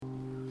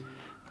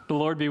The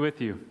Lord be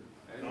with you.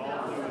 And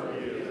also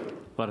with you.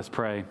 Let us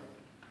pray.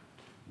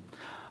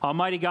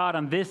 Almighty God,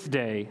 on this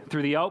day,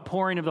 through the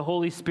outpouring of the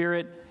Holy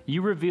Spirit,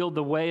 you revealed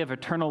the way of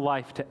eternal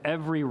life to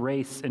every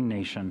race and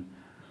nation.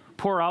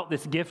 Pour out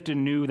this gift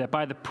anew, that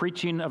by the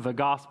preaching of the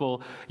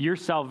gospel, your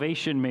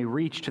salvation may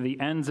reach to the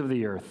ends of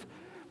the earth.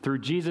 Through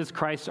Jesus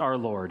Christ our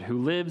Lord,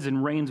 who lives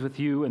and reigns with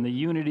you in the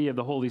unity of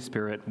the Holy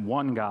Spirit,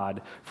 one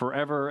God,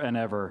 forever and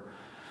ever.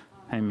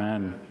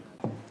 Amen.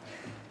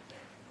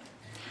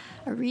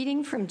 A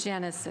reading from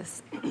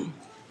Genesis.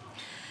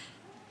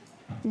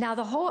 Now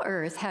the whole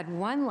earth had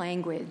one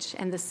language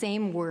and the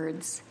same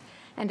words.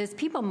 And as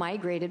people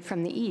migrated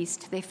from the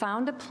east, they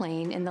found a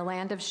plain in the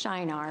land of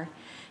Shinar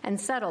and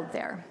settled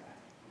there.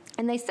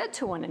 And they said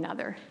to one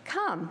another,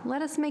 "Come,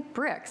 let us make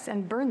bricks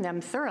and burn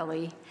them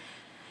thoroughly."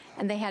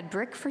 And they had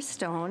brick for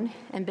stone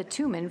and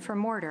bitumen for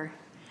mortar.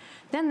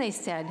 Then they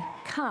said,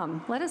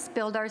 "Come, let us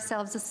build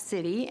ourselves a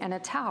city and a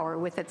tower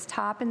with its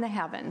top in the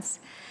heavens.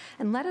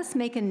 And let us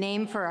make a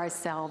name for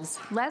ourselves,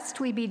 lest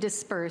we be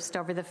dispersed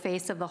over the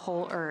face of the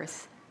whole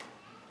earth."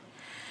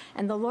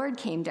 And the Lord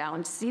came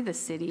down to see the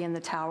city and the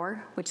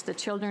tower, which the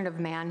children of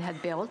man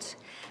had built.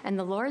 And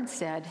the Lord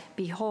said,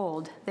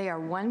 "Behold, they are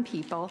one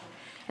people,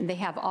 and they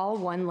have all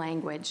one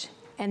language.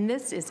 And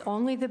this is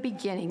only the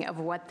beginning of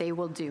what they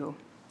will do.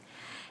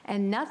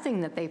 And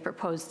nothing that they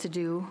propose to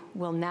do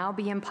will now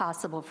be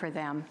impossible for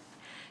them.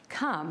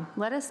 Come,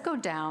 let us go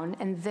down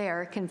and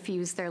there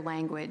confuse their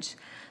language,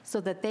 so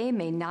that they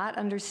may not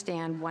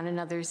understand one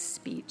another's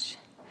speech."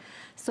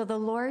 So the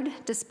Lord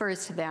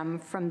dispersed them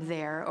from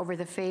there over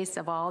the face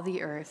of all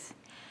the earth,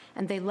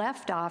 and they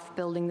left off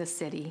building the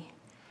city.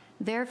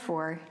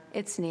 Therefore,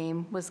 its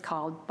name was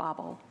called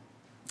Babel,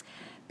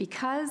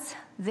 because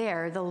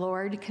there the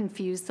Lord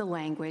confused the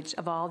language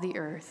of all the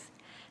earth,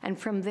 and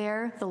from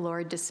there the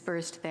Lord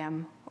dispersed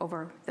them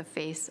over the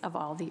face of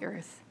all the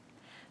earth.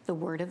 The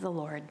word of the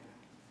Lord.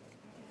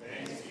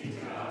 Thanks be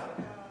to God.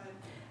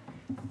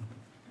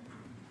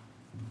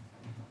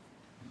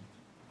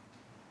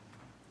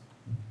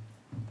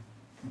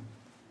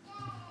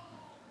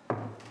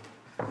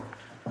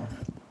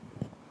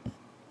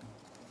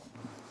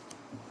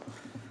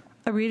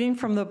 A reading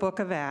from the book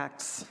of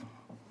Acts.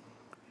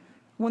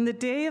 When the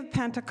day of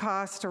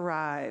Pentecost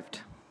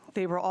arrived,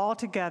 they were all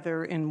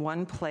together in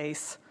one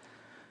place,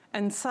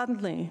 and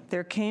suddenly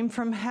there came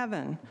from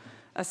heaven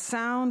a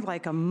sound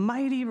like a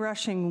mighty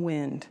rushing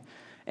wind,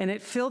 and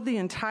it filled the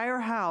entire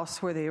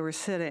house where they were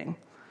sitting.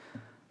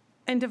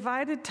 And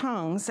divided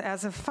tongues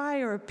as of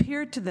fire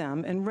appeared to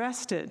them and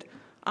rested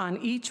on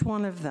each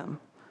one of them.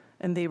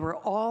 And they were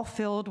all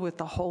filled with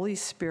the Holy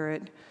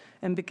Spirit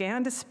and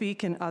began to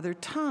speak in other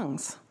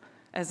tongues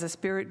as the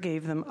Spirit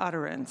gave them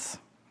utterance.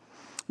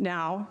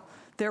 Now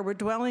there were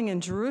dwelling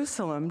in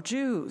Jerusalem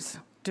Jews,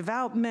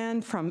 devout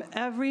men from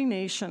every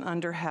nation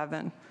under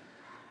heaven.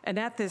 And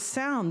at this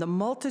sound the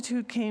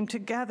multitude came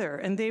together,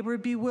 and they were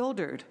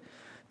bewildered,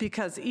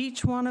 because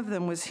each one of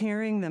them was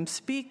hearing them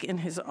speak in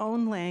his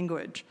own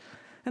language.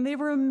 And they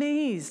were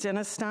amazed and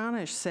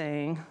astonished,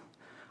 saying,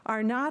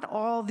 "Are not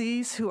all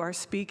these who are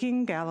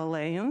speaking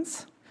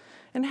Galileans?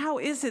 And how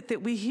is it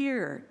that we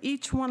hear,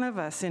 each one of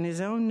us in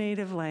his own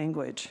native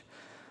language?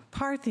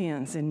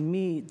 Parthians and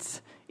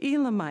Medes,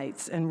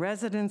 Elamites and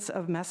residents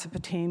of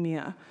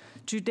Mesopotamia,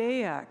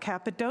 Judea,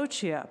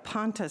 Cappadocia,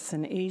 Pontus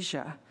and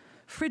Asia,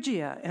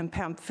 Phrygia and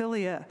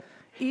Pamphylia,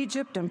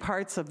 Egypt and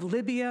parts of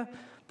Libya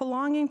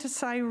belonging to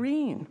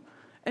Cyrene,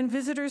 and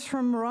visitors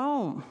from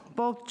Rome,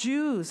 both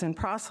Jews and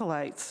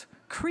proselytes,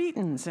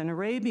 Cretans and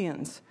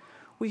Arabians.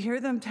 We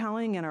hear them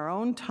telling in our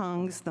own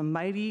tongues the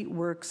mighty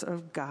works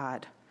of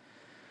God."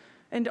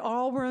 And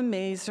all were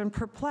amazed and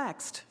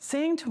perplexed,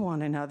 saying to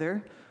one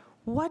another,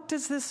 "What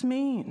does this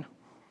mean?"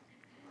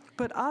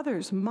 But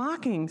others,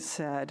 mocking,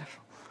 said,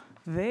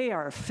 "They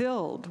are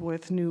filled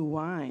with new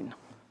wine."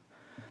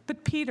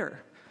 But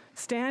Peter,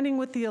 standing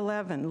with the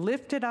 11,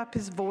 lifted up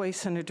his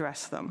voice and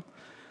addressed them.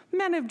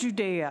 "Men of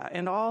Judea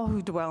and all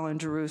who dwell in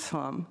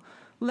Jerusalem,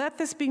 let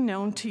this be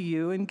known to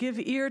you, and give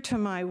ear to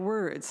my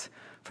words.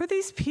 For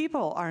these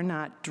people are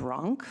not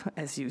drunk,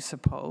 as you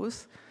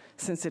suppose,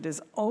 since it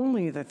is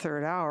only the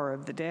third hour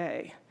of the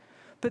day.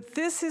 But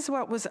this is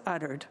what was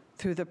uttered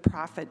through the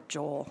prophet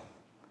Joel.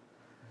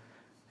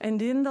 And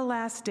in the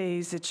last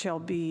days it shall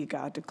be,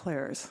 God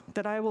declares,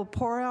 that I will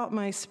pour out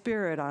my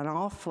Spirit on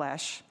all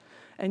flesh,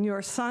 and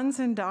your sons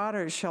and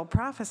daughters shall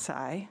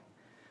prophesy,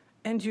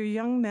 and your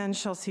young men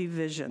shall see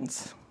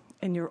visions,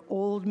 and your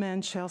old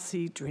men shall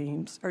see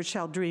dreams, or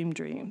shall dream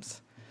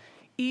dreams.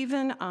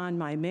 Even on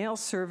my male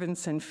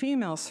servants and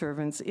female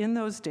servants in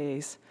those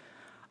days,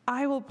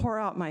 I will pour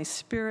out my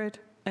Spirit,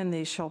 and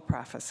they shall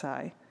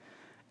prophesy.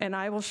 And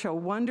I will show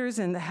wonders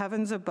in the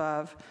heavens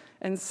above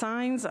and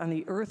signs on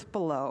the earth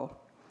below,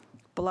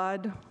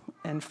 blood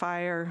and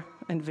fire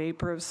and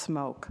vapor of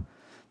smoke.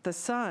 The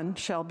sun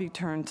shall be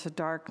turned to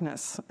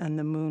darkness and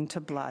the moon to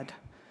blood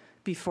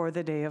before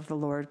the day of the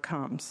Lord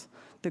comes,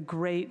 the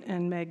great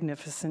and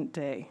magnificent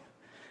day.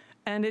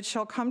 And it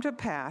shall come to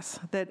pass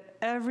that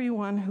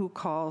everyone who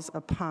calls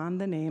upon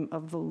the name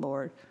of the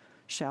Lord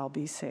shall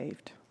be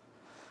saved.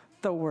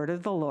 The word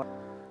of the Lord.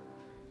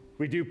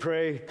 We do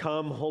pray,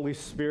 come, Holy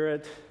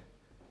Spirit.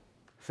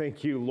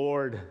 Thank you,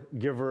 Lord,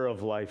 giver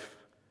of life,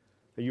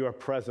 that you are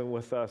present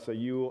with us, that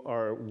you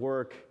are at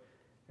work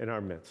in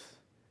our midst.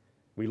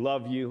 We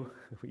love you.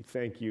 We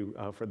thank you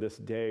for this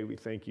day. We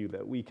thank you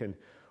that we can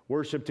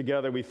worship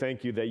together. We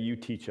thank you that you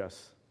teach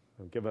us.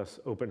 Give us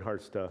open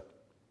hearts to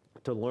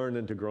learn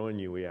and to grow in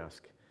you, we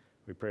ask.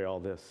 We pray all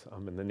this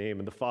in the name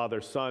of the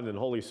Father, Son, and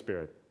Holy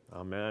Spirit.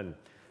 Amen.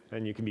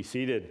 And you can be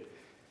seated.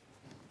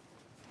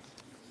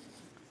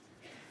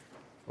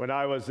 When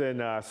I was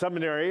in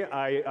seminary,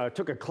 I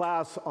took a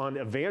class on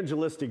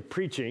evangelistic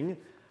preaching.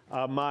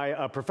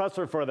 My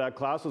professor for that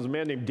class was a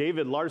man named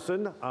David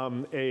Larson,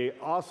 an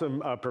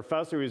awesome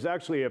professor. He was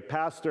actually a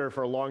pastor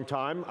for a long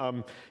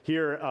time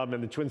here in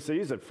the Twin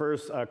Cities at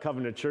First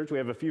Covenant Church. We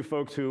have a few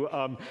folks who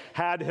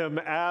had him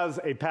as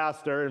a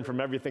pastor, and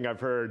from everything I've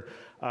heard,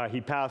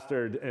 he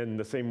pastored in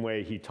the same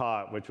way he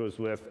taught, which was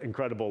with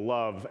incredible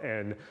love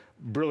and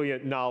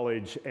brilliant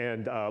knowledge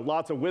and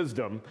lots of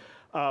wisdom.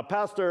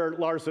 Pastor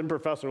Larson,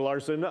 Professor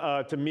Larson,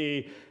 to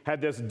me, had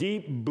this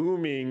deep,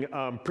 booming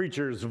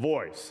preacher's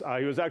voice.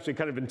 He was actually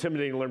kind of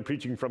intimidating to learn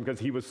preaching from because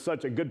he was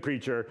such a good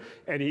preacher,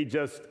 and he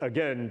just,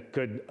 again,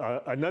 could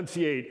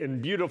enunciate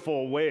in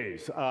beautiful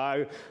ways.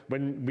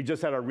 When we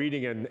just had our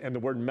reading and the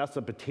word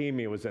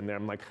Mesopotamia was in there,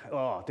 I'm like,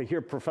 oh, to hear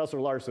Professor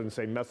Larson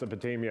say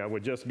Mesopotamia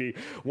would just be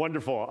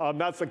wonderful.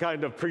 That's the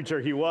kind of preacher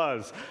he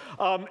was.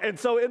 And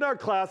so in our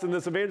class, in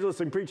this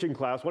evangelistic preaching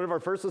class, one of our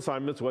first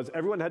assignments was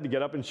everyone had to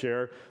get up and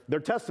share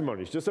their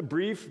testimonies, just a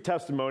brief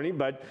testimony,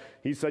 but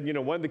he said,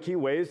 one of the key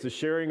ways to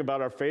sharing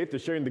about our faith, to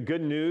sharing the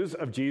good news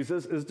of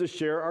Jesus, is to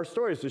share our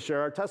stories, to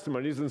share our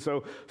testimonies, and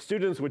so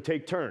students would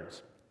take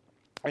turns.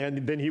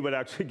 And then he would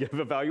actually give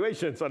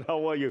evaluations on how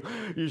well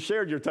you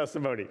shared your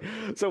testimony.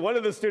 So one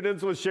of the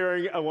students was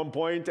sharing at one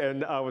point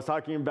and was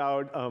talking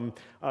about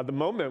the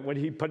moment when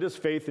he put his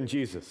faith in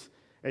Jesus.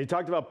 And he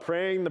talked about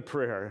praying the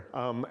prayer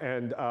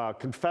and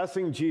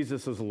confessing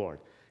Jesus as Lord.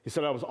 He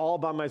said, I was all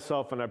by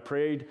myself and I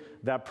prayed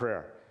that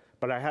prayer.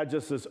 But I had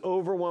just this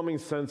overwhelming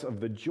sense of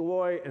the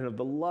joy and of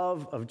the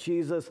love of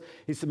Jesus.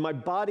 He said, my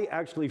body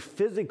actually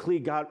physically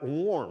got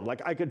warm.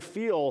 Like I could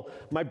feel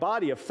my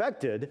body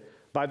affected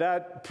by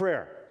that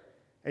prayer.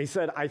 And he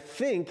said, I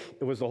think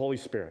it was the Holy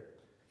Spirit.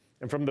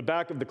 And from the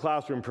back of the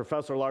classroom,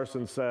 Professor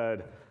Larson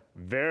said,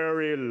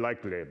 very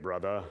likely,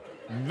 brother.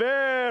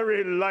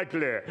 Very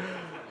likely.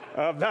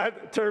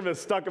 That term is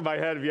stuck in my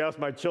head. If you ask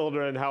my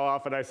children how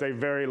often I say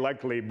very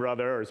likely,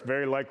 brother, or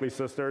very likely,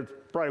 sister, it's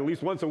probably at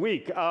least once a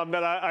week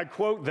that I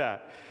quote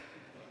that.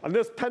 On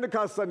this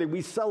Pentecost Sunday,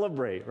 we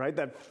celebrate, right,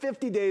 that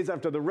 50 days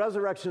after the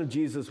resurrection of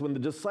Jesus, when the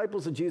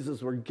disciples of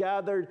Jesus were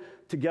gathered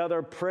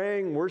together,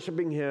 praying,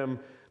 worshiping him,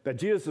 that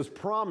Jesus'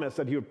 promise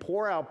that he would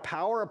pour out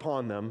power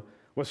upon them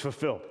was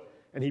fulfilled.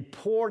 And he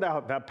poured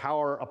out that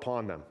power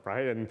upon them,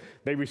 right? And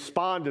they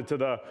responded to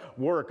the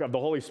work of the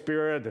Holy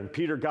Spirit, and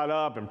Peter got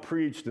up and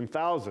preached, and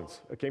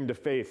thousands came to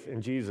faith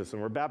in Jesus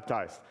and were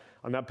baptized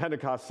on that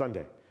Pentecost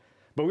Sunday.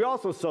 But we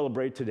also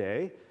celebrate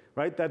today,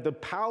 right, that the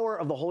power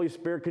of the Holy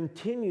Spirit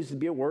continues to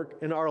be at work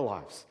in our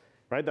lives,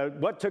 right? That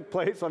what took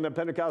place on that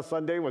Pentecost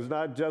Sunday was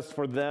not just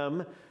for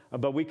them,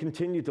 but we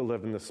continue to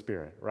live in the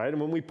Spirit, right?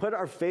 And when we put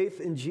our faith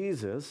in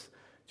Jesus,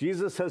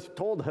 Jesus has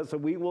told us that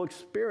we will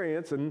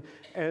experience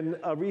and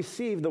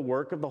receive the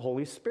work of the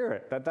Holy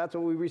Spirit. That's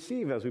what we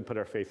receive as we put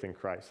our faith in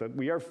Christ, that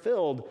we are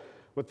filled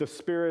with the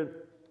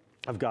Spirit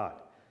of God.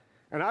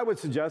 And I would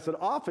suggest that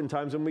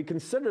oftentimes when we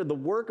consider the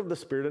work of the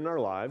Spirit in our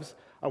lives,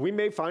 we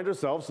may find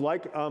ourselves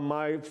like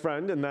my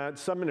friend in that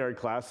seminary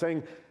class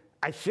saying,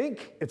 I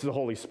think it's the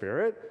Holy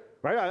Spirit,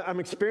 right? I'm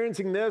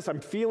experiencing this,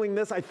 I'm feeling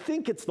this, I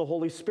think it's the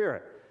Holy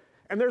Spirit.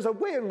 And there's a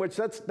way in which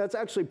that's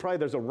actually probably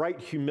there's a right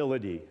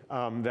humility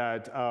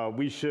that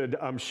we should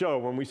show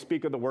when we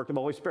speak of the work of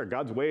the Holy Spirit.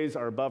 God's ways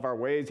are above our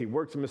ways. He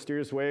works in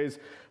mysterious ways.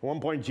 At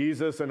one point,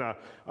 Jesus, in a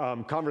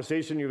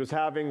conversation he was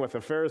having with a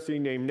Pharisee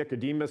named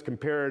Nicodemus,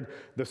 compared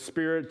the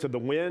Spirit to the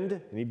wind.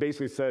 And he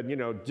basically said,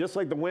 just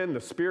like the wind,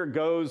 the Spirit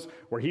goes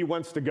where he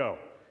wants to go.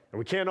 And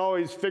we can't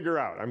always figure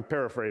out, I'm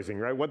paraphrasing,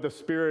 right, what the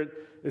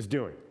Spirit is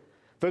doing.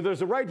 So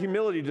there's a right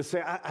humility to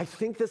say, I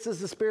think this is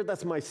the Spirit,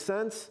 that's my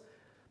sense.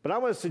 But I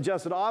want to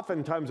suggest that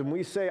oftentimes when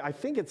we say, I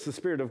think it's the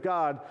Spirit of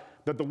God,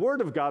 that the Word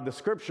of God, the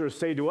Scriptures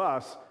say to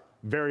us,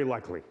 very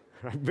likely,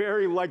 right?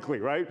 Very likely,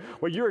 right?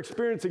 What you're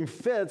experiencing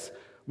fits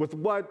with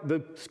what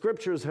the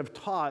Scriptures have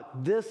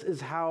taught. This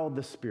is how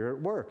the Spirit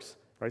works,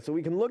 right? So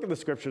we can look at the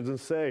Scriptures and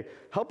say,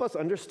 help us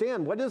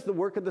understand, what is the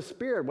work of the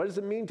Spirit? What does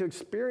it mean to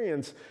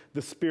experience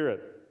the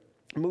Spirit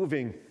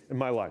moving in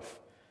my life?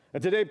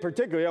 And today,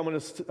 particularly, I want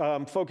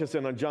to focus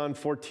in on John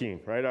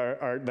 14,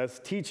 right? That's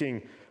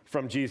teaching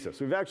from Jesus.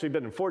 We've actually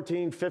been in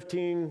 14,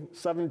 15,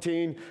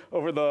 17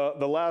 over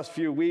the last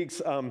few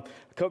weeks. A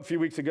few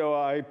weeks ago,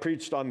 I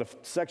preached on the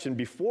section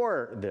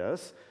before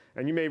this,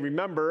 and you may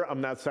remember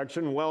that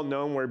section, well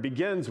known, where it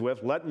begins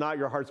with, let not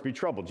your hearts be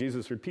troubled.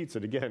 Jesus repeats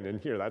it again in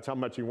here. That's how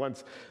much he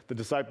wants the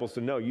disciples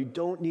to know. You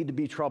don't need to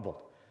be troubled.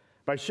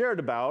 But I shared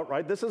about,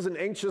 right, this is an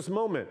anxious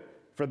moment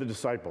for the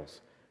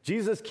disciples.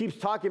 Jesus keeps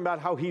talking about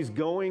how he's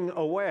going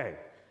away,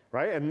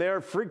 right? And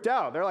they're freaked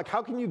out. They're like,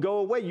 how can you go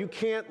away? You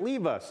can't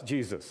leave us,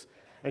 Jesus.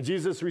 And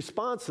Jesus'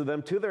 response to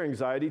them, to their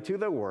anxiety, to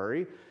their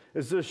worry,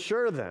 is to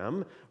assure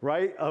them,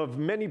 right, of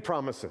many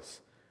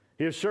promises.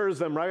 He assures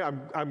them, right,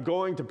 I'm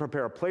going to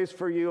prepare a place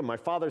for you. In my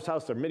Father's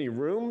house there are many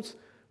rooms,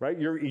 right?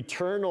 Your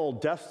eternal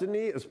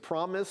destiny is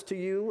promised to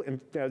you and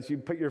as you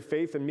put your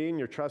faith in me and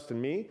your trust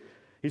in me.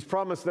 He's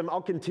promised them,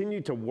 I'll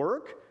continue to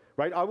work,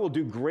 right? I will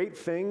do great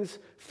things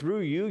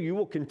through you. You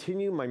will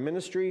continue my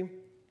ministry.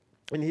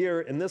 And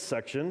here in this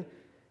section,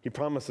 he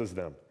promises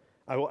them,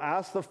 I will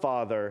ask the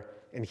Father,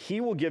 and he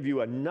will give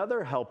you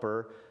another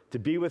helper to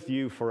be with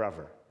you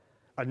forever.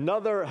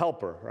 Another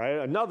helper, right?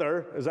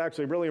 Another is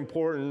actually a really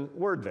important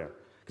word there.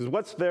 Because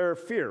what's their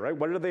fear, right?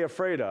 What are they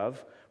afraid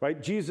of,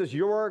 right? Jesus,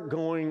 you're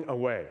going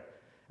away.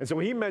 And so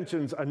when he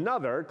mentions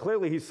another,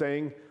 clearly he's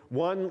saying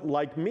one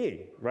like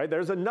me, right?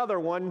 There's another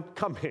one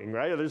coming,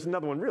 right? There's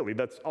another one really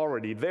that's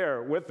already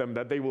there with them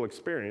that they will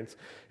experience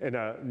in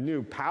a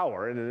new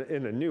power,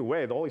 in a new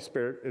way. The Holy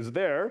Spirit is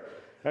there.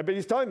 But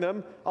he's telling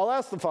them, I'll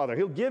ask the Father.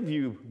 He'll give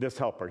you this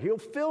helper. He'll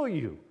fill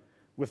you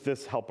with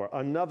this helper,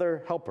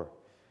 another helper.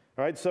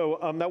 All right, so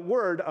that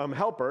word,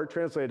 helper,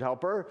 translated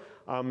helper,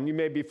 you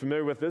may be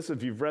familiar with this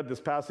if you've read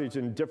this passage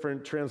in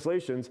different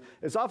translations.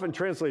 It's often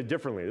translated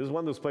differently. This is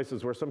one of those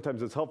places where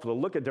sometimes it's helpful to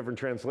look at different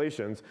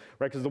translations,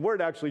 right? Because the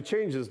word actually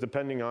changes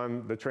depending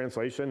on the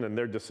translation and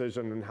their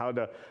decision and how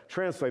to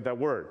translate that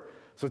word.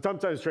 So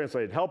sometimes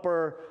translated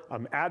helper,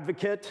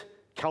 advocate,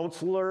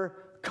 counselor,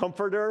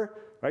 comforter,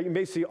 right? You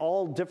may see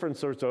all different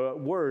sorts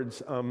of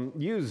words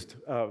used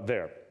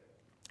there.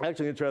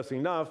 Actually, interesting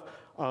enough,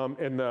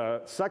 in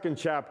the second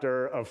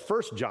chapter of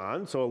 1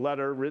 John, so a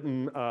letter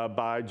written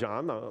by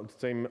John, the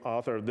same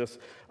author of this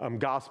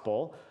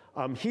gospel,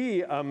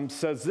 he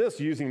says this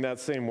using that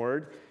same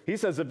word. He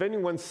says, if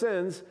anyone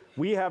sins,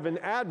 we have an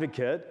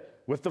advocate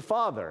with the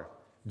Father,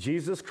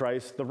 Jesus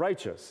Christ the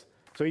righteous.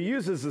 So he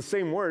uses the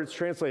same words,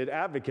 translated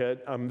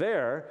advocate,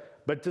 there,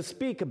 but to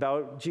speak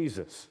about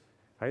Jesus.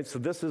 Right? So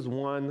this is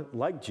one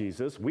like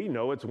Jesus. We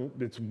know it's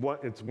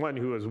one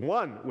who is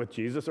one with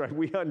Jesus. Right?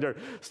 We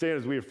understand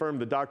as we affirm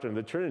the doctrine of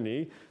the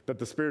Trinity that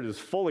the Spirit is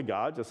fully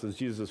God, just as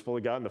Jesus is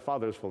fully God and the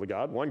Father is fully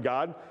God. One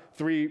God,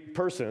 three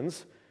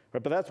persons.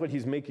 Right? But that's what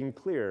he's making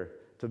clear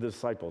to the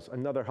disciples,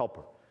 another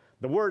helper.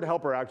 The word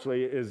helper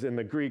actually is in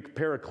the Greek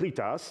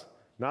parakletos,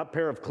 not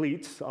pair of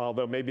cleats,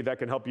 although maybe that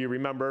can help you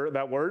remember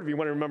that word if you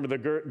want to remember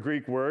the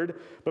Greek word.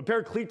 But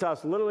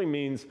parakletos literally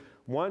means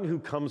one who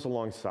comes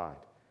alongside,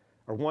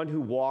 or one who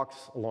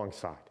walks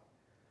alongside.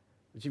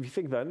 Which if you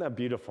think about it, isn't that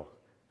beautiful?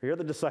 Here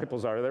the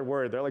disciples are, they're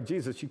worried. They're like,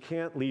 Jesus, you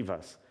can't leave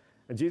us.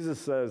 And Jesus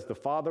says, the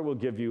Father will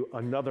give you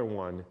another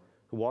one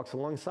who walks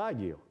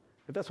alongside you.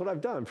 And that's what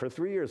I've done. For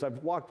 3 years,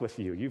 I've walked with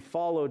you. You've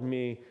followed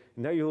me.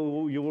 Now you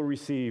will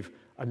receive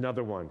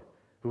another one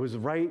who is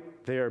right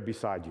there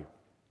beside you.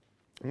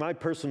 My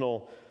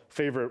personal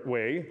favorite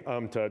way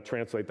to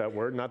translate that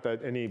word, not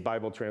that any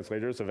Bible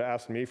translators have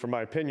asked me for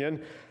my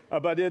opinion,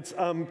 but it's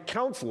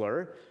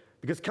counselor.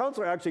 Because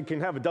counselor actually can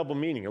have a double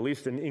meaning, at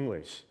least in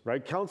English,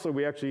 right? Counselor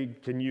we actually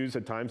can use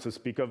at times to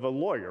speak of a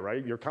lawyer,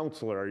 right? Your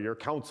counselor, your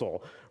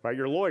counsel, right?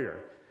 Your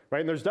lawyer,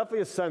 right? And there's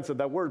definitely a sense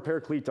that word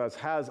parakletos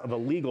has of a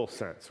legal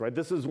sense, right?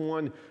 This is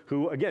one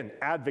who, again,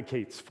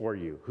 advocates for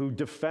you, who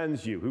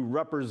defends you, who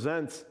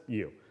represents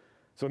you.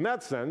 So in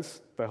that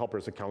sense, the helper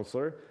is a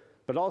counselor,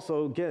 but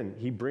also, again,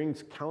 he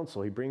brings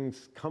counsel, he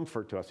brings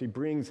comfort to us, he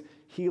brings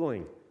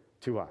healing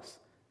to us.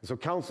 So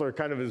counselor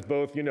kind of is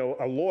both,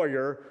 a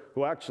lawyer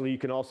who actually you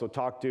can also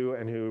talk to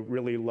and who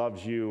really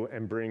loves you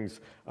and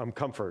brings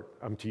comfort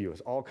to you. It's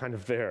all kind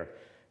of there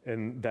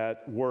in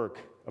that work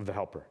of the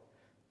helper,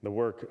 the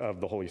work of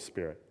the Holy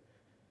Spirit.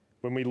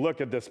 When we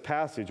look at this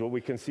passage, what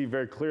we can see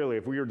very clearly,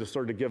 if we were to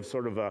sort of give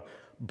sort of a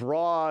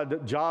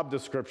broad job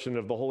description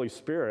of the Holy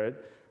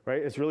Spirit,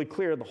 right, it's really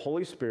clear the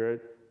Holy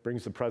Spirit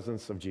brings the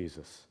presence of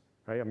Jesus.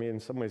 Right? I mean, in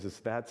some ways, it's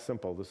that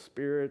simple. The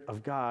Spirit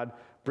of God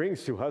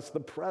brings to us the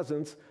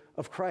presence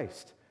of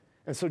Christ.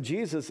 And so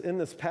Jesus, in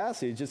this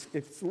passage,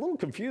 it's a little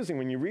confusing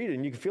when you read it,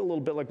 and you can feel a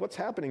little bit like, what's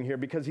happening here?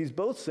 Because he's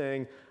both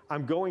saying,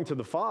 I'm going to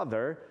the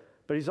Father,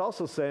 but he's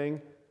also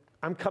saying,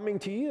 I'm coming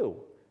to you.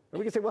 And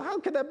we can say, well, how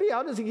could that be?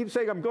 How does he keep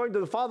saying, I'm going to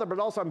the Father, but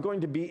also I'm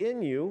going to be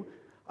in you?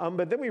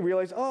 But then we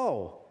realize,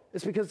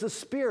 it's because the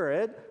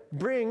Spirit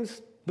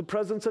brings the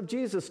presence of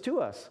Jesus to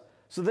us.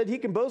 So that he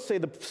can both say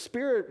the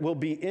Spirit will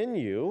be in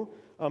you,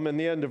 in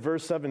the end of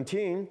verse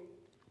 17,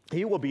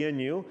 he will be in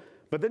you,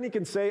 but then he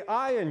can say,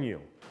 I in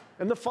you,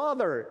 and the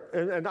Father,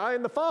 and I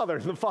in the Father,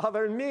 and the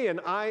Father in me, and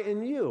I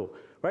in you,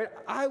 right?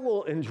 I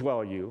will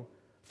indwell you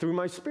through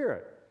my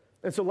Spirit.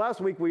 And so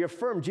last week we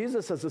affirmed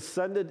Jesus has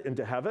ascended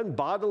into heaven,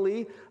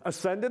 bodily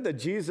ascended, that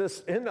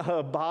Jesus in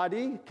a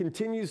body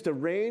continues to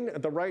reign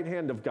at the right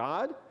hand of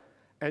God,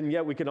 and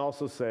yet we can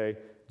also say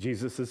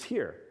Jesus is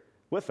here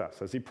with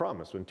us, as he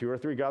promised. When 2 or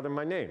 3 gather in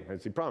my name,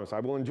 as he promised, I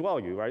will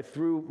indwell you, right,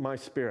 through my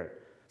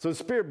Spirit. So the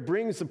Spirit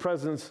brings the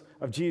presence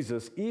of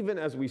Jesus even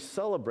as we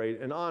celebrate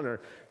and honor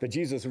that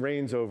Jesus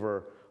reigns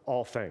over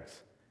all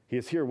things. He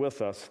is here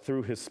with us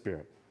through his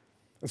Spirit.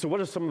 And so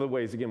what are some of the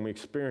ways, again, we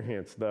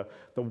experience the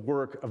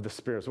work of the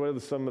Spirit? So what are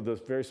some of the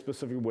very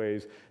specific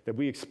ways that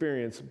we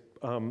experience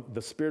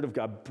the Spirit of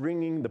God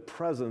bringing the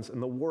presence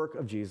and the work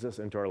of Jesus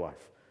into our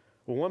life?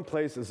 Well, one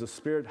place is the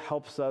Spirit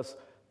helps us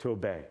to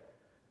obey.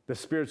 The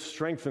Spirit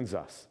strengthens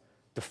us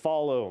to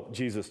follow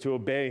Jesus, to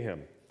obey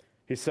him.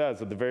 He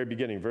says at the very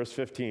beginning, verse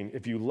 15,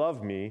 if you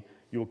love me,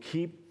 you will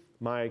keep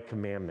my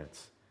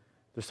commandments.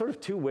 There's sort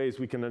of two ways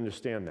we can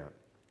understand that.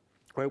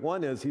 Right?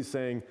 One is he's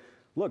saying,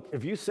 look,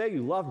 if you say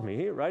you love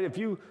me, right? If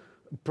you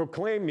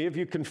proclaim me, if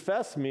you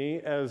confess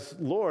me as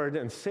Lord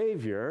and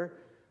Savior,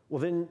 well,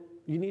 then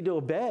you need to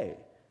obey,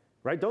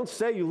 right? Don't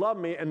say you love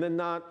me and then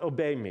not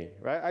obey me,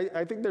 right?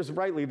 I think there's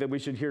rightly that we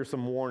should hear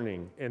some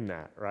warning in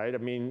that, right? I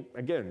mean,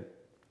 again,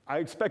 I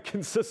expect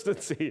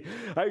consistency.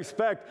 I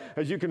expect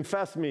as you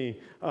confess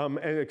me and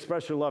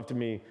express your love to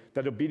me,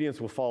 that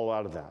obedience will follow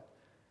out of that.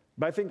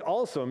 But I think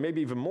also,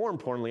 maybe even more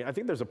importantly, I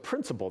think there's a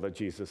principle that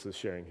Jesus is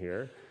sharing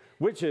here,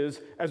 which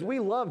is, as we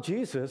love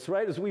Jesus,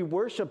 right, as we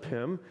worship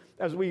him,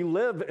 as we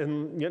live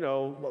in,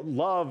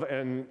 love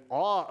and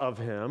awe of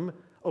him,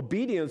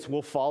 obedience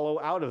will follow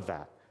out of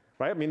that,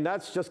 right? I mean,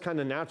 that's just kind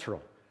of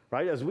natural,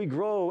 right? As we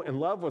grow in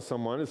love with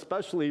someone,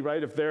 especially,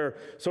 right, if they're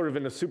sort of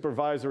in a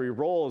supervisory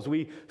role, as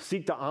we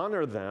seek to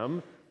honor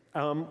them,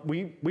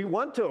 we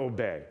want to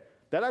obey.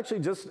 That actually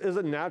just is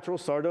a natural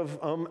sort of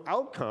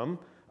outcome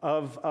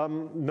of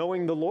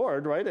knowing the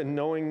Lord, right, and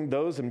knowing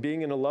those and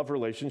being in a love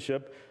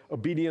relationship.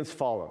 Obedience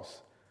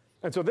follows.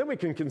 And so then we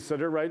can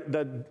consider, right,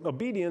 that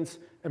obedience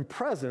and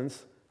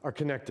presence are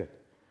connected.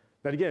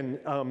 That again,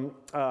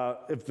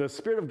 if the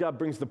Spirit of God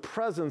brings the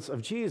presence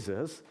of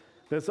Jesus,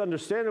 then it's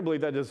understandably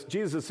that as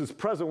Jesus is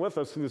present with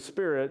us through the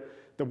Spirit,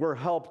 that we're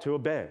helped to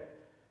obey.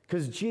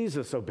 Because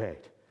Jesus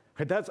obeyed.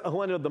 Right? That's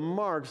one of the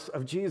marks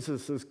of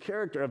Jesus'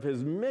 character, of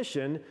his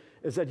mission,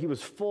 is that he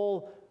was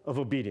full of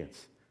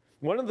obedience.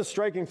 One of the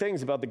striking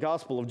things about the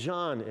Gospel of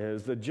John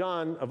is that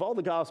John, of all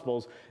the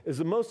Gospels, is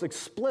the most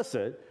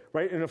explicit,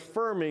 right, in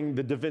affirming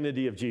the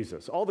divinity of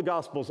Jesus. All the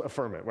Gospels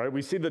affirm it, right?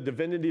 We see the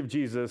divinity of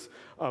Jesus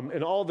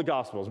in all the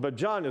Gospels, but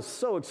John is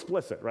so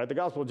explicit, right? The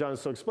Gospel of John is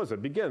so explicit.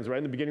 It begins, right?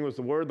 In the beginning was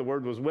the Word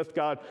was with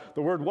God,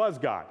 the Word was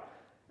God.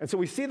 And so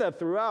we see that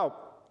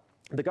throughout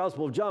the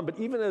Gospel of John, but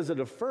even as it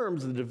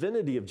affirms the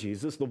divinity of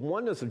Jesus, the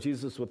oneness of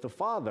Jesus with the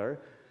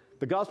Father,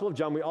 the Gospel of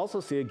John, we also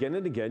see again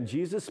and again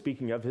Jesus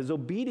speaking of his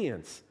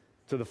obedience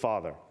to the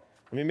Father.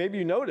 I mean, maybe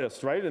you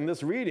noticed, right, in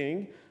this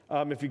reading,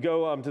 if you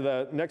go to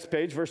the next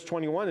page, verse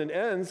 21, it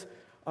ends,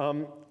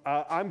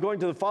 I'm going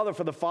to the Father,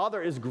 for the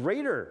Father is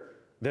greater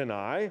than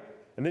I.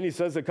 And then he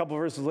says a couple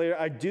verses later,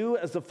 I do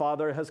as the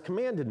Father has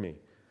commanded me.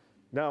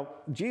 Now,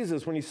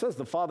 Jesus, when he says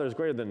the Father is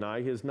greater than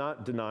I, he is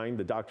not denying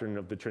the doctrine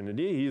of the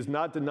Trinity. He is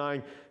not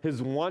denying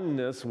his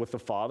oneness with the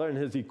Father and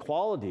his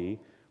equality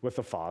with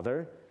the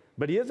Father.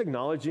 But he is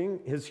acknowledging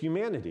his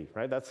humanity,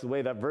 right? That's the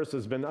way that verse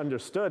has been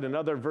understood and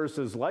other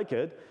verses like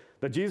it,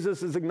 that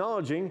Jesus is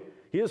acknowledging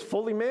he is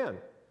fully man.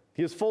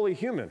 He is fully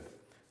human.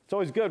 It's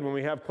always good when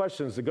we have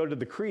questions to go to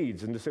the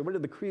creeds and to say, what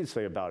did the creeds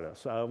say about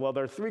us? Well,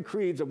 there are three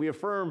creeds that we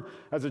affirm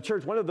as a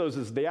church. One of those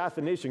is the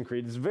Athanasian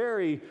Creed. It's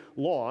very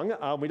long.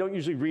 We don't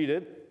usually read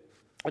it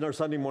in our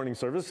Sunday morning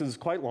service. It's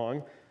quite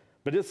long.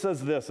 But it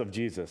says this of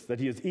Jesus, that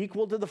he is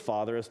equal to the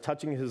Father as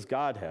touching his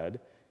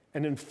Godhead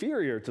and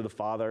inferior to the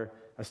Father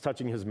as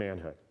touching his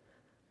manhood.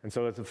 And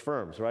so it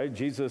affirms, right?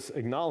 Jesus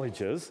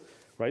acknowledges,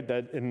 right,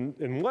 that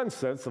in one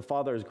sense, the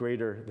Father is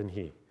greater than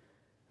he.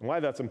 And why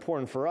that's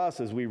important for us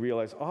is we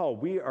realize,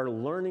 we are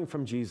learning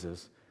from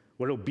Jesus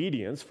what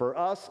obedience for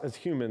us as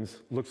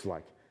humans looks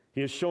like.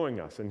 He is showing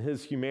us in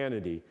his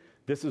humanity,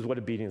 this is what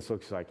obedience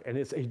looks like. And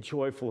it's a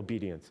joyful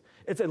obedience.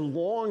 It's a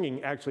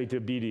longing, actually, to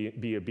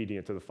be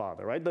obedient to the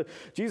Father, right?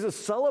 Jesus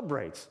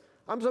celebrates.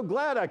 I'm so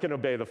glad I can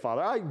obey the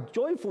Father. I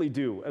joyfully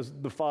do as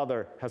the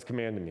Father has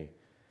commanded me.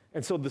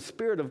 And so the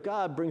Spirit of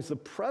God brings the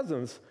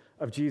presence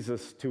of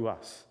Jesus to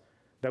us,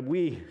 that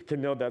we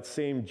can know that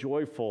same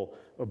joyful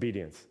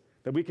obedience,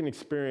 that we can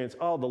experience,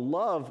 the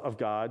love of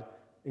God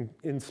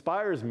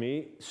inspires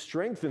me,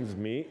 strengthens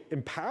me,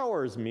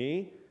 empowers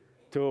me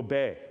to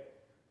obey.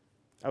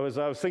 I was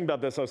thinking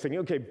about this. I was thinking,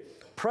 okay,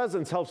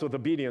 presence helps with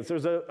obedience.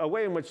 There's a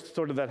way in which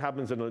sort of that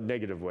happens in a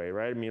negative way,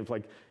 right? I mean, if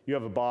like you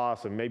have a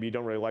boss and maybe you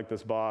don't really like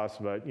this boss,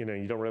 but you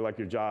don't really like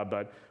your job,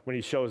 but when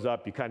he shows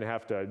up, you kind of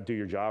have to do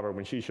your job, or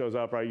when she shows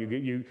up, right,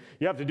 you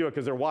have to do it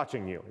because they're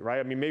watching you, right?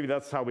 I mean, maybe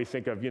that's how we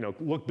think of,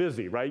 look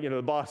busy, right?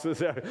 The boss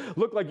says,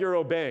 look like you're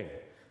obeying.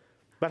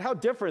 But how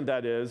different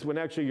that is when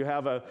actually you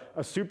have a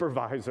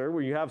supervisor,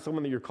 where you have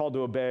someone that you're called to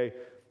obey,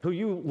 who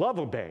you love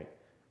obeying,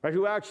 right?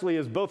 Who actually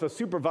is both a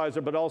supervisor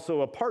but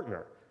also a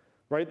partner,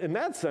 right? In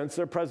that sense,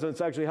 their presence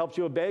actually helps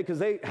you obey because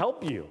they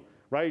help you,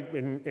 right,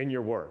 in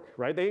your work,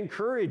 right? They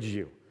encourage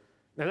you.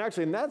 And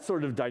actually, in that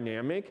sort of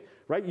dynamic,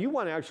 right, you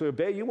want to actually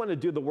obey. You want to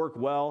do the work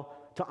well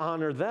to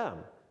honor them.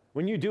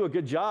 When you do a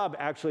good job,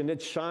 actually, and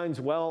it shines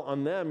well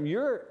on them,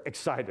 you're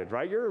excited,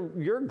 right?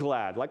 You're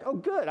glad. Like, oh,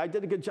 good, I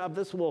did a good job.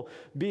 This will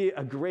be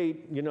a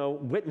great,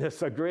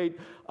 witness, a great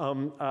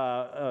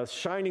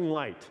shining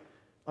light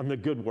on the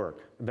good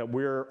work that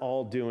we're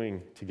all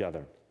doing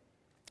together.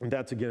 And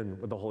that's, again,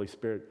 what the Holy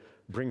Spirit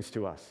brings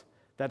to us.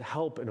 That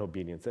help in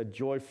obedience, that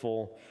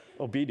joyful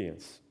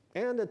obedience.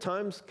 And at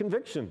times,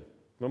 conviction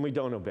when we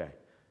don't obey,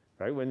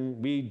 right?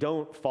 When we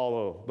don't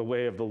follow the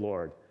way of the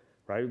Lord,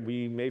 right?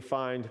 We may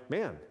find,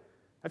 man,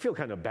 I feel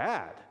kind of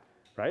bad,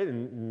 right?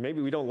 And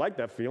maybe we don't like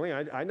that feeling.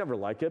 I never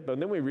like it. But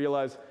then we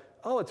realize,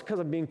 oh, it's because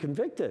I'm being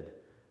convicted.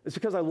 It's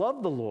because I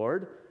love the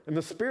Lord, and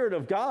the Spirit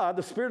of God,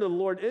 the Spirit of the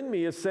Lord in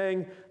me is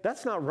saying,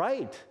 that's not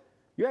right.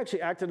 You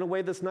actually act in a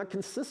way that's not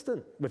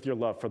consistent with your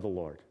love for the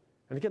Lord.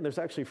 And again, there's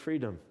actually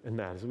freedom in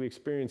that. As we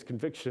experience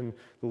conviction,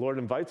 the Lord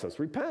invites us,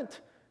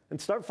 repent and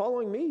start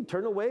following me.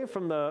 Turn away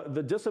from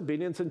the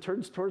disobedience and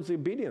turn towards the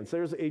obedience.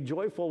 There's a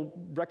joyful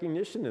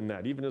recognition in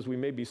that. Even as we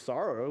may be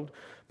sorrowed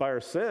by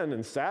our sin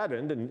and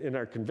saddened in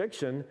our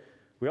conviction,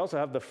 we also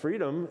have the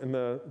freedom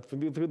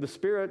through the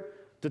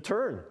Spirit to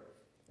turn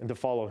and to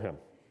follow him.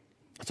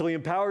 So he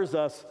empowers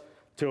us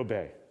to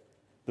obey.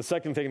 The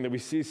second thing that we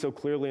see so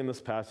clearly in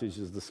this passage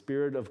is the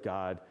Spirit of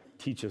God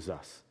teaches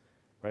us,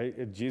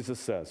 right? Jesus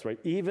says, right,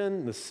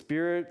 even the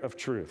Spirit of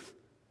truth,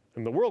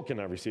 and the world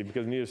cannot receive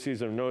because neither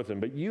sees him nor knoweth him,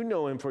 but you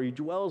know him, for he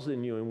dwells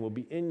in you and will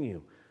be in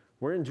you.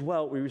 We're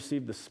indwelt, we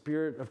receive the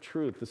Spirit of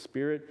truth. The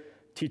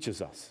Spirit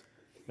teaches us.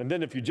 And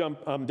then if you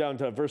jump down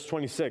to verse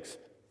 26,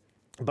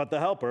 but the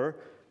Helper,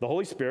 the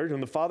Holy Spirit,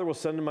 whom the Father will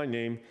send in my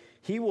name,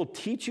 he will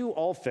teach you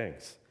all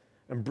things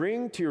and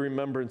bring to your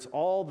remembrance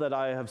all that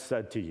I have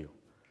said to you.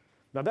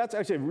 Now, that's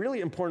actually a really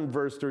important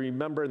verse to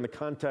remember in the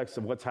context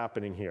of what's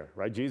happening here,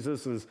 right?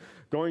 Jesus is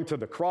going to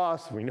the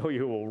cross. We know he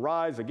will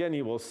rise. Again,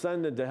 he will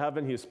ascend into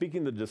heaven. He is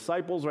speaking to the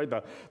disciples, right?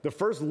 The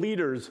first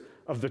leaders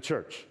of the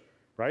church,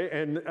 right?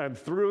 And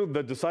through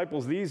the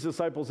disciples, these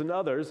disciples and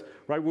others,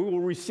 right, we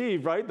will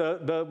receive, right,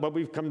 the what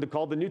we've come to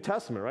call the New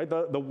Testament, right?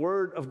 The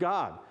Word of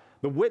God,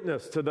 the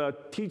witness to the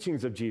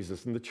teachings of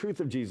Jesus and the truth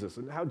of Jesus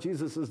and how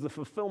Jesus is the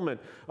fulfillment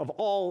of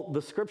all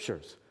the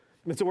Scriptures.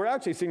 And so we're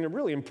actually seeing a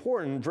really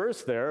important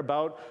verse there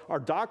about our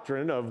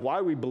doctrine of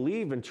why we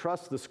believe and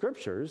trust the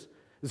Scriptures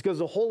is because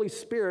the Holy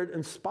Spirit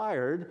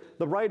inspired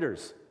the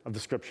writers of the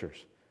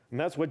Scriptures. And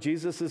that's what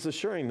Jesus is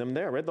assuring them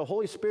there, right? The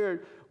Holy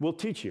Spirit will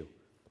teach you.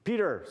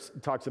 Peter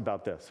talks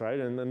about this, right?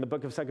 And in the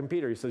book of 2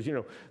 Peter, he says,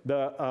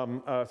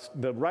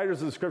 the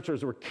writers of the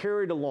Scriptures were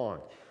carried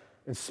along,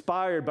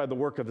 inspired by the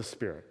work of the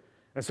Spirit.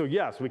 And so,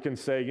 yes, we can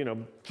say,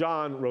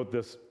 John wrote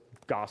this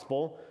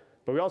gospel,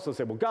 but we also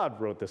say, well, God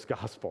wrote this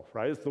gospel,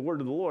 right? It's the word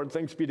of the Lord.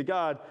 Thanks be to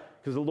God,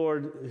 because the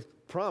Lord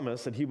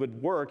promised that he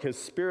would work, his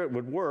Spirit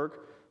would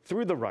work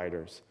through the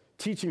writers,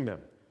 teaching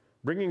them,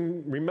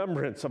 bringing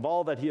remembrance of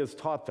all that he has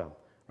taught them,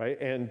 right?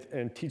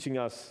 And teaching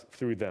us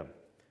through them.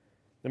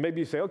 And maybe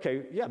you say,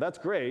 okay, yeah, that's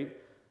great,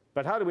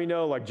 but how do we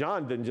know, like,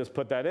 John didn't just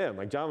put that in?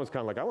 Like, John was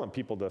kind of like, I want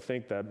people to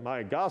think that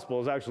my gospel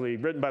is actually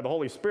written by the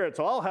Holy Spirit,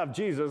 so I'll have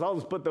Jesus. I'll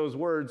just put those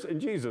words in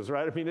Jesus,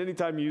 right? I mean,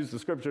 anytime you use the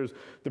Scriptures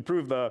to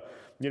prove the,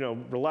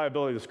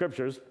 reliability of the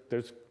Scriptures,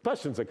 there's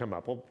questions that come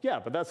up. Well, yeah,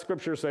 but that's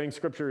Scripture saying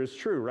Scripture is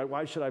true, right?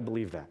 Why should I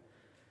believe that?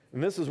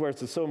 And this is where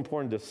it's so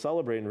important to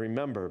celebrate and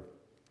remember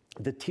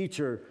the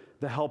teacher,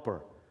 the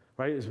helper,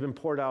 right, has been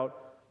poured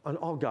out on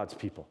all God's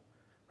people.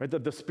 Right,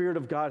 that the Spirit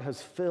of God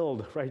has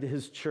filled, right,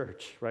 his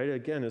church, right?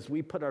 Again, as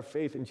we put our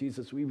faith in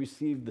Jesus, we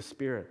receive the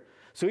Spirit.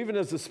 So even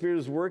as the Spirit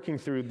is working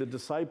through the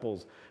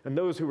disciples and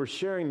those who were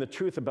sharing the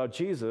truth about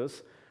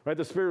Jesus, right,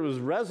 the Spirit was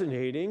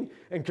resonating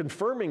and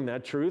confirming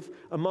that truth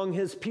among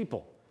his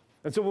people.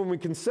 And so when we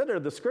consider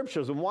the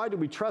Scriptures and why do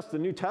we trust the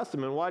New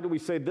Testament, why do we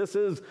say this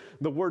is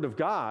the Word of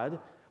God,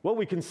 well,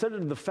 we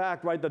considered the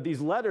fact, right, that these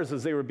letters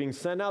as they were being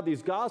sent out,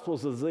 these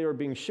gospels as they were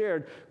being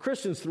shared,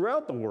 Christians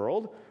throughout the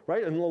world,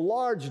 right, in a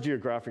large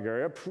geographic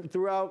area,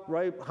 throughout,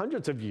 right,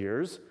 hundreds of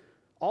years,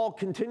 all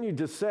continued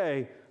to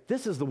say,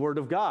 this is the Word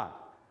of God.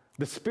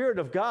 The Spirit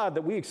of God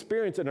that we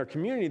experience in our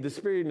community, the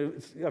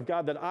Spirit of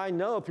God that I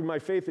know through my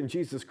faith in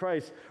Jesus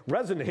Christ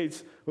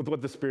resonates with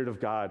what the Spirit of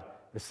God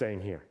is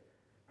saying here.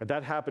 And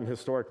that happened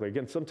historically.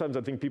 Again, sometimes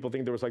I think people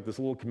think there was like this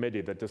little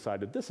committee that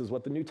decided this is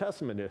what the New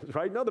Testament is,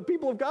 right? No, the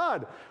people of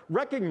God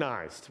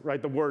recognized,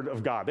 right, the Word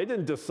of God. They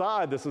didn't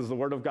decide this is the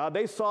Word of God.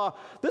 They saw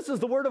this is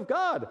the Word of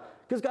God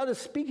because God is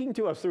speaking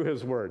to us through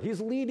his Word. He's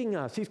leading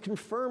us. He's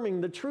confirming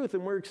the truth,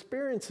 and we're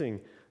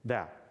experiencing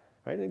that,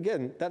 right? And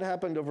again, that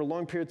happened over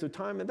long periods of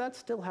time, and that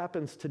still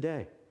happens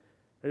today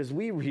as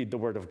we read the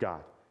Word of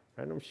God.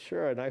 And I'm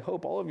sure, and I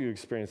hope all of you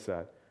experience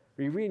that.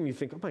 You read and you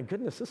think, oh my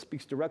goodness, this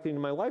speaks directly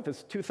into my life.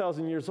 It's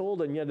 2,000 years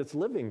old, and yet it's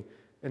living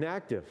and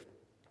active.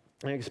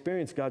 I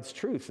experience God's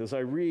truth as I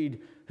read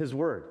his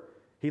Word.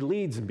 He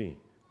leads me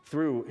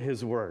through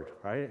his Word,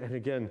 right? And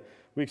again,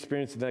 we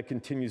experience that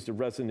continues to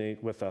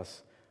resonate with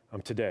us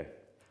today.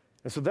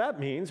 And so that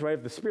means, right,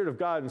 if the Spirit of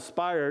God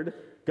inspired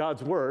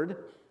God's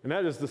Word, and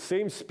that is the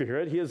same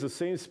Spirit, he is the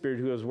same Spirit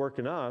who has worked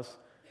in us,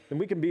 then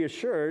we can be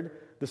assured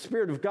the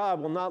Spirit of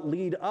God will not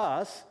lead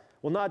us,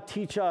 will not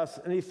teach us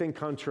anything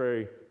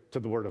contrary to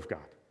the Word of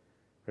God.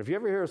 If you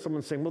ever hear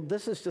someone saying, well,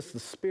 this is just the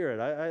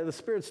Spirit. The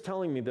Spirit's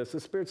telling me this.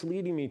 The Spirit's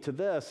leading me to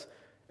this.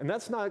 And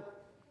that's not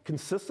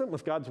consistent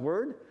with God's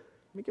Word.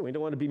 Again, we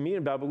don't want to be mean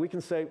about it, but we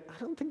can say, I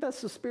don't think that's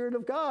the Spirit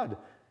of God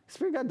The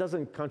Spirit of God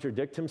doesn't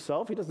contradict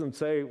himself. He doesn't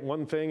say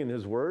one thing in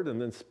his word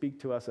and then speak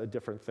to us a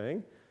different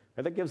thing.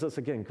 And that gives us,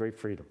 again, great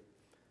freedom.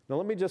 Now,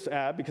 let me just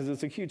add, because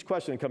it's a huge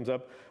question that comes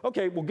up.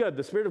 Okay, well, good.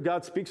 The Spirit of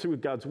God speaks through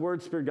God's word.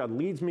 The Spirit of God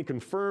leads me,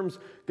 confirms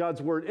God's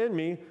word in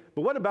me.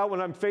 But what about when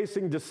I'm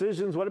facing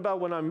decisions? What about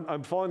when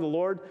I'm following the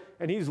Lord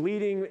and he's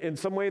leading in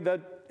some way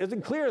that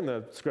isn't clear in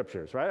the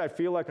scriptures, right? I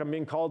feel like I'm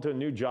being called to a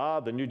new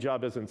job. The new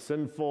job isn't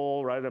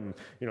sinful, right? I'm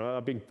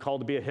being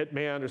called to be a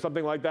hitman or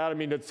something like that. I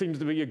mean, it seems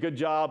to be a good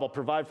job. I'll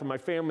provide for my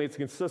family. It's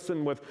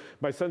consistent with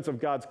my sense of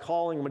God's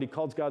calling and what he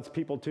calls God's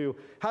people to.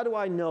 How do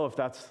I know if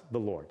that's the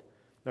Lord?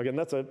 Now, again,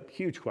 that's a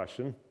huge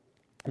question,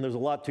 and there's a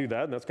lot to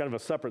that, and that's kind of a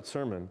separate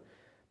sermon.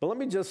 But let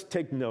me just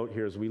take note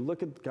here as we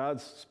look at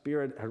God's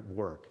Spirit at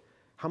work,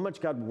 how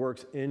much God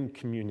works in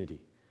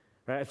community.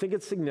 Right? I think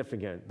it's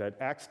significant that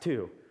Acts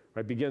 2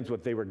 begins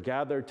with they were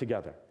gathered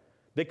together.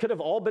 They could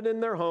have all been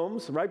in their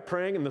homes, right,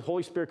 praying, and the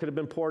Holy Spirit could have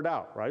been poured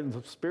out, right? And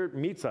the Spirit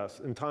meets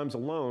us in times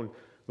alone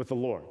with the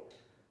Lord.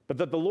 But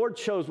that the Lord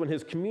chose when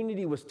his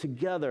community was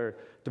together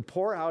to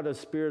pour out his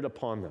Spirit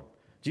upon them.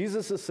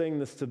 Jesus is saying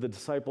this to the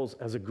disciples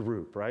as a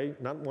group,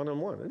 right? Not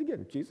one-on-one. And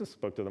again, Jesus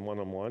spoke to them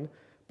one-on-one,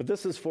 but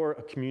this is for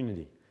a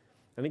community.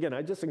 And again,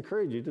 I just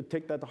encourage you to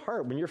take that to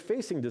heart. When you're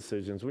facing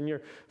decisions, when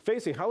you're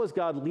facing how is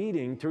God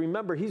leading, to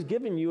remember he's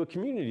given you a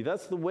community.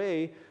 That's the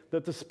way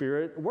that the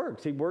Spirit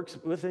works. He works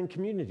within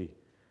community.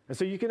 And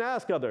so you can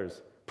ask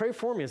others, pray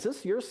for me. Is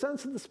this your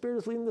sense that the Spirit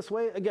is leading this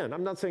way? Again,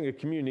 I'm not saying a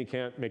community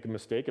can't make a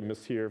mistake and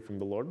mishear from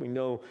the Lord. We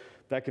know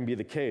that can be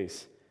the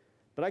case.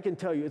 But I can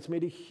tell you it's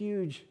made a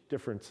huge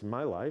difference in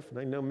my life, and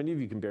I know many of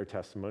you can bear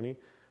testimony,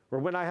 where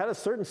when I had a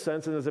certain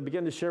sense and as I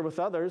began to share with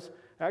others,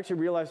 I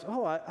actually realized,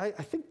 I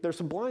think there's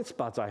some blind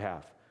spots I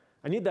have.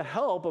 I need the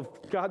help of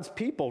God's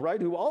people, right,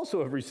 who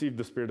also have received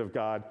the Spirit of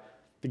God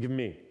to give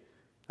me.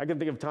 I can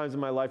think of times in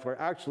my life where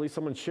actually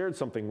someone shared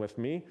something with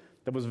me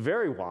that was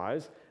very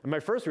wise, and my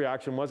first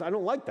reaction was, I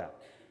don't like that.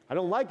 I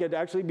don't like it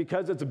actually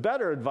because it's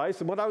better advice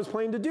than what I was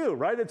planning to do,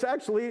 right? It's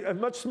actually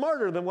much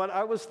smarter than what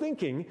I was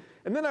thinking.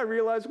 And then I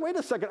realized, wait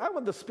a second, I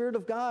want the Spirit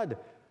of God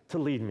to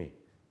lead me.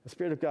 The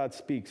Spirit of God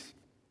speaks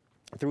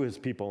through his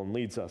people and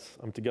leads us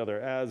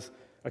together as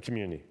a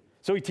community.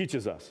 So he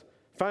teaches us.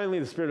 Finally,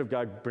 the Spirit of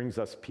God brings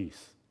us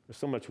peace. There's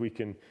so much we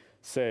can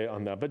say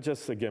on that. But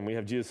just again, we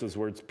have Jesus'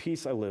 words,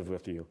 peace I live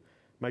with you.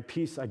 My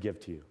peace I give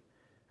to you.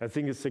 I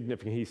think it's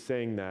significant. He's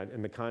saying that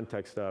in the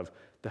context of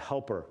the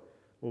helper.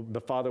 Well,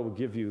 the Father will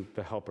give you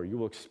the helper. You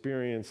will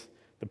experience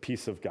the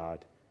peace of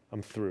God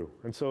through.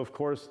 And so, of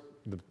course,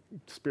 the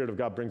Spirit of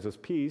God brings us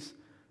peace,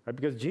 right?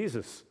 Because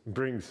Jesus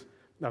brings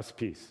us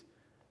peace.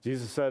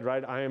 Jesus said,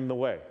 right, I am the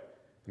way.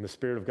 And the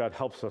Spirit of God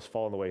helps us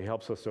follow the way. He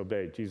helps us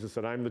obey. Jesus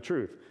said, I am the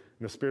truth.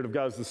 And the Spirit of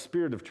God is the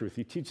Spirit of truth.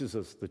 He teaches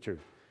us the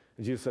truth.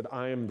 And Jesus said,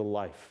 I am the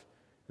life.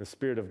 And the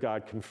Spirit of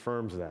God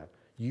confirms that.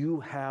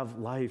 You have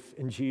life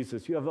in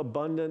Jesus. You have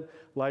abundant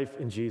life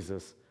in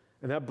Jesus.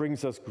 And that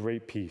brings us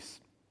great peace.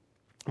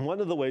 And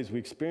one of the ways we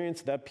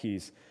experience that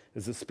peace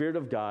is the Spirit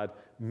of God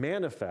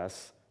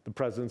manifests the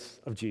presence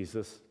of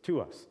Jesus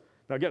to us.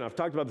 Now, again, I've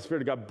talked about the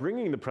Spirit of God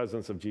bringing the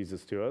presence of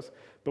Jesus to us,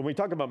 but when we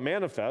talk about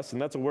manifest,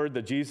 and that's a word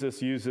that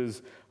Jesus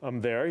uses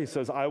there, he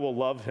says, I will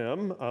love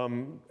him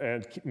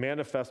and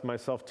manifest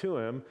myself to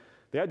him.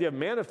 The idea of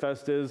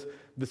manifest is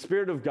the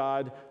Spirit of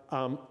God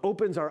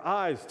opens our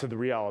eyes to the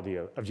reality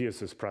of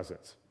Jesus'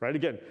 presence, right?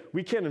 Again,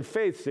 we can in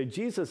faith say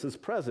Jesus is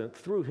present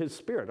through his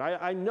Spirit.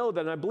 I know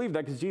that and I believe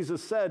that because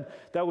Jesus said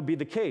that would be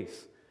the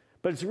case.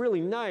 But it's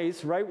really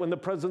nice, right, when the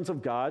presence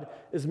of God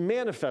is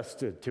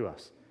manifested to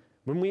us,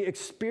 when we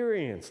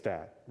experience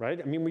that, right?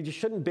 I mean, we just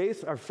shouldn't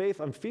base our faith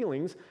on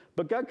feelings,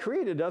 but God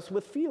created us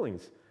with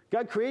feelings.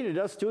 God created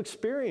us to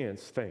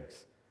experience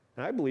things.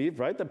 And I believe,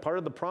 right, that part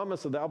of the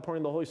promise of the outpouring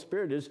of the Holy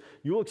Spirit is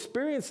you will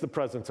experience the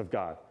presence of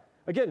God.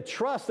 Again,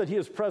 trust that he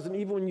is present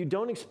even when you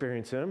don't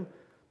experience him,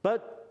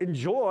 but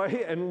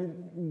enjoy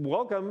and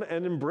welcome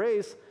and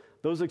embrace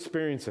those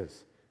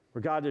experiences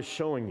where God is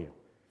showing you.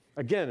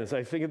 Again, as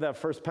I think of that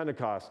first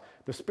Pentecost,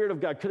 the Spirit of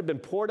God could have been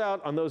poured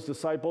out on those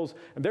disciples,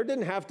 and there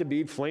didn't have to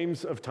be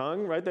flames of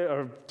tongue, right,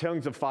 or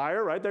tongues of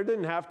fire, right? There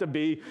didn't have to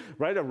be,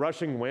 right, a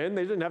rushing wind.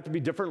 They didn't have to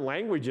be different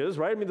languages,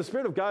 right? I mean, the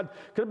Spirit of God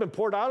could have been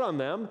poured out on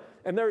them,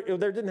 and there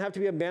didn't have to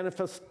be a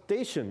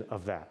manifestation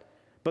of that.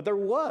 But there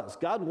was.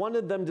 God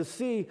wanted them to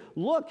see,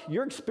 look,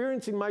 you're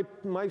experiencing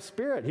my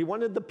Spirit. He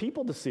wanted the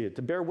people to see it,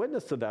 to bear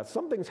witness to that.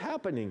 Something's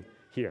happening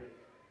here.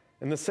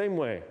 In the same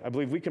way, I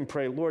believe we can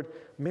pray, Lord,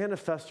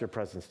 manifest your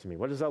presence to me.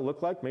 What does that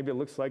look like? Maybe it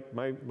looks like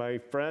my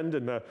friend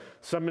in the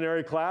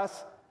seminary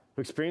class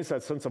who experienced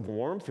that sense of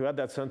warmth, who had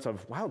that sense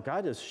of, wow,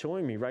 God is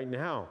showing me right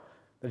now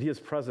that he is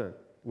present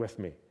with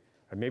me.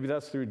 And maybe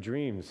that's through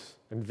dreams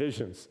and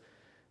visions,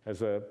 as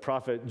the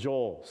prophet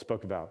Joel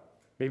spoke about.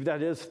 Maybe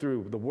that is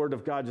through the word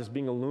of God just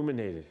being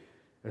illuminated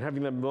and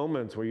having that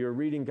moments where you're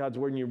reading God's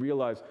word and you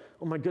realize,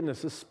 oh my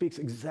goodness, this speaks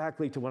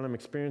exactly to what I'm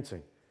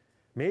experiencing.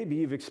 Maybe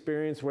you've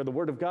experienced where the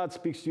word of God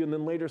speaks to you and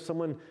then later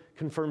someone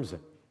confirms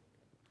it.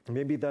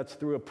 Maybe that's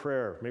through a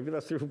prayer. Maybe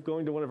that's through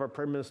going to one of our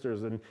prayer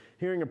ministers and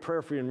hearing a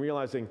prayer for you and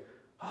realizing,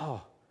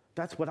 oh,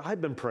 that's what I've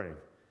been praying.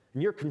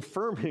 And you're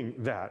confirming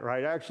that,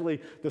 right?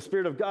 Actually, the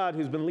Spirit of God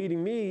who's been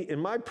leading me in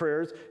my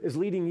prayers is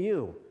leading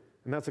you.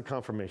 And that's a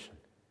confirmation.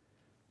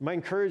 My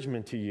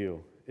encouragement to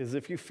you is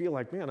if you feel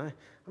like, man,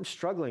 I'm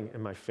struggling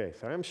in my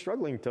faith. I'm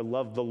struggling to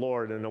love the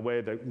Lord in a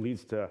way that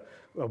leads to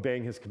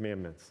obeying his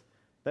commandments.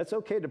 That's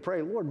okay to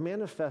pray, Lord,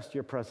 manifest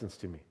your presence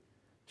to me.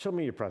 Show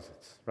me your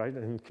presence, right?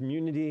 In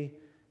community,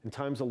 in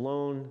times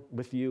alone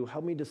with you,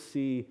 help me to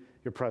see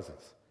your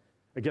presence.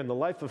 Again, the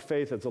life of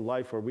faith is a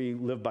life where we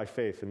live by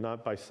faith and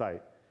not by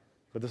sight.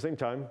 But at the same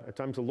time, at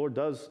times the Lord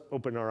does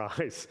open our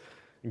eyes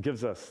and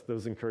gives us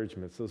those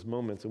encouragements, those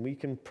moments, and we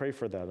can pray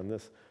for that on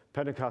this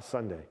Pentecost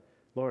Sunday.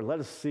 Lord, let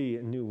us see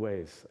in new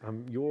ways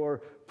your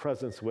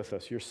presence with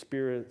us, your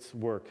Spirit's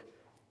work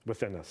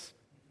within us.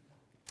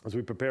 As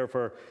we prepare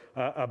for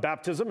a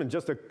baptism in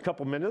just a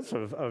couple minutes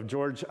of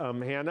George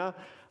Hannah,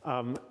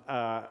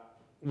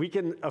 we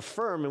can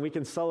affirm and we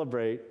can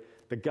celebrate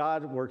that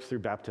God works through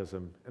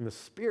baptism and the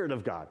Spirit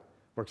of God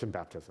works in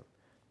baptism.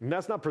 And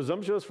that's not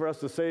presumptuous for us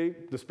to say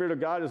the Spirit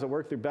of God is at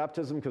work through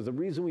baptism, because the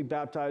reason we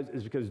baptize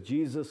is because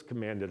Jesus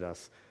commanded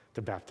us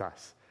to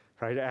baptize.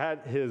 Right,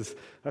 at his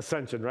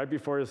ascension, right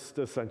before his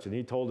ascension,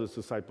 he told his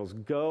disciples,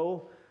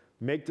 go,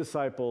 make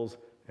disciples,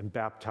 and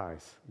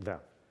baptize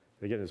them.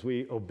 Again, as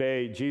we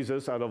obey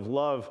Jesus out of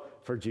love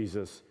for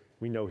Jesus,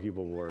 we know he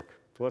will work.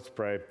 So let's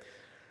pray.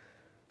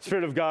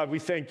 Spirit of God, we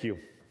thank you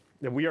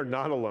that we are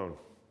not alone,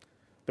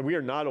 that we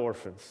are not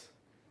orphans.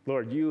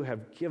 Lord, you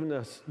have given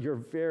us your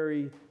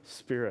very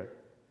Spirit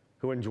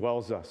who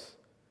indwells us,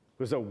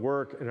 who is at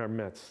work in our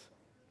midst.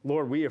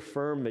 Lord, we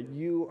affirm that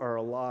you are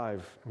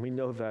alive, and we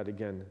know that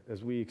again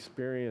as we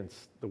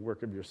experience the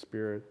work of your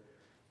Spirit,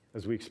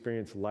 as we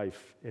experience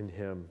life in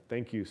him.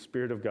 Thank you,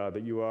 Spirit of God,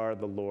 that you are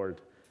the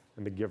Lord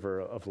and the giver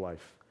of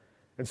life.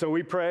 And so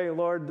we pray,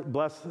 Lord,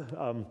 bless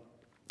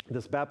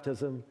this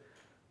baptism,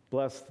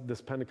 bless this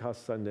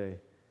Pentecost Sunday,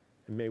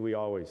 and may we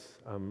always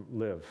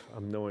live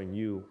knowing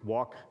you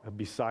walk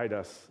beside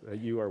us, that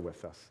you are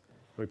with us.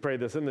 We pray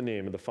this in the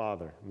name of the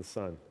Father, and the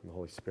Son, and the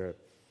Holy Spirit.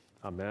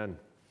 Amen.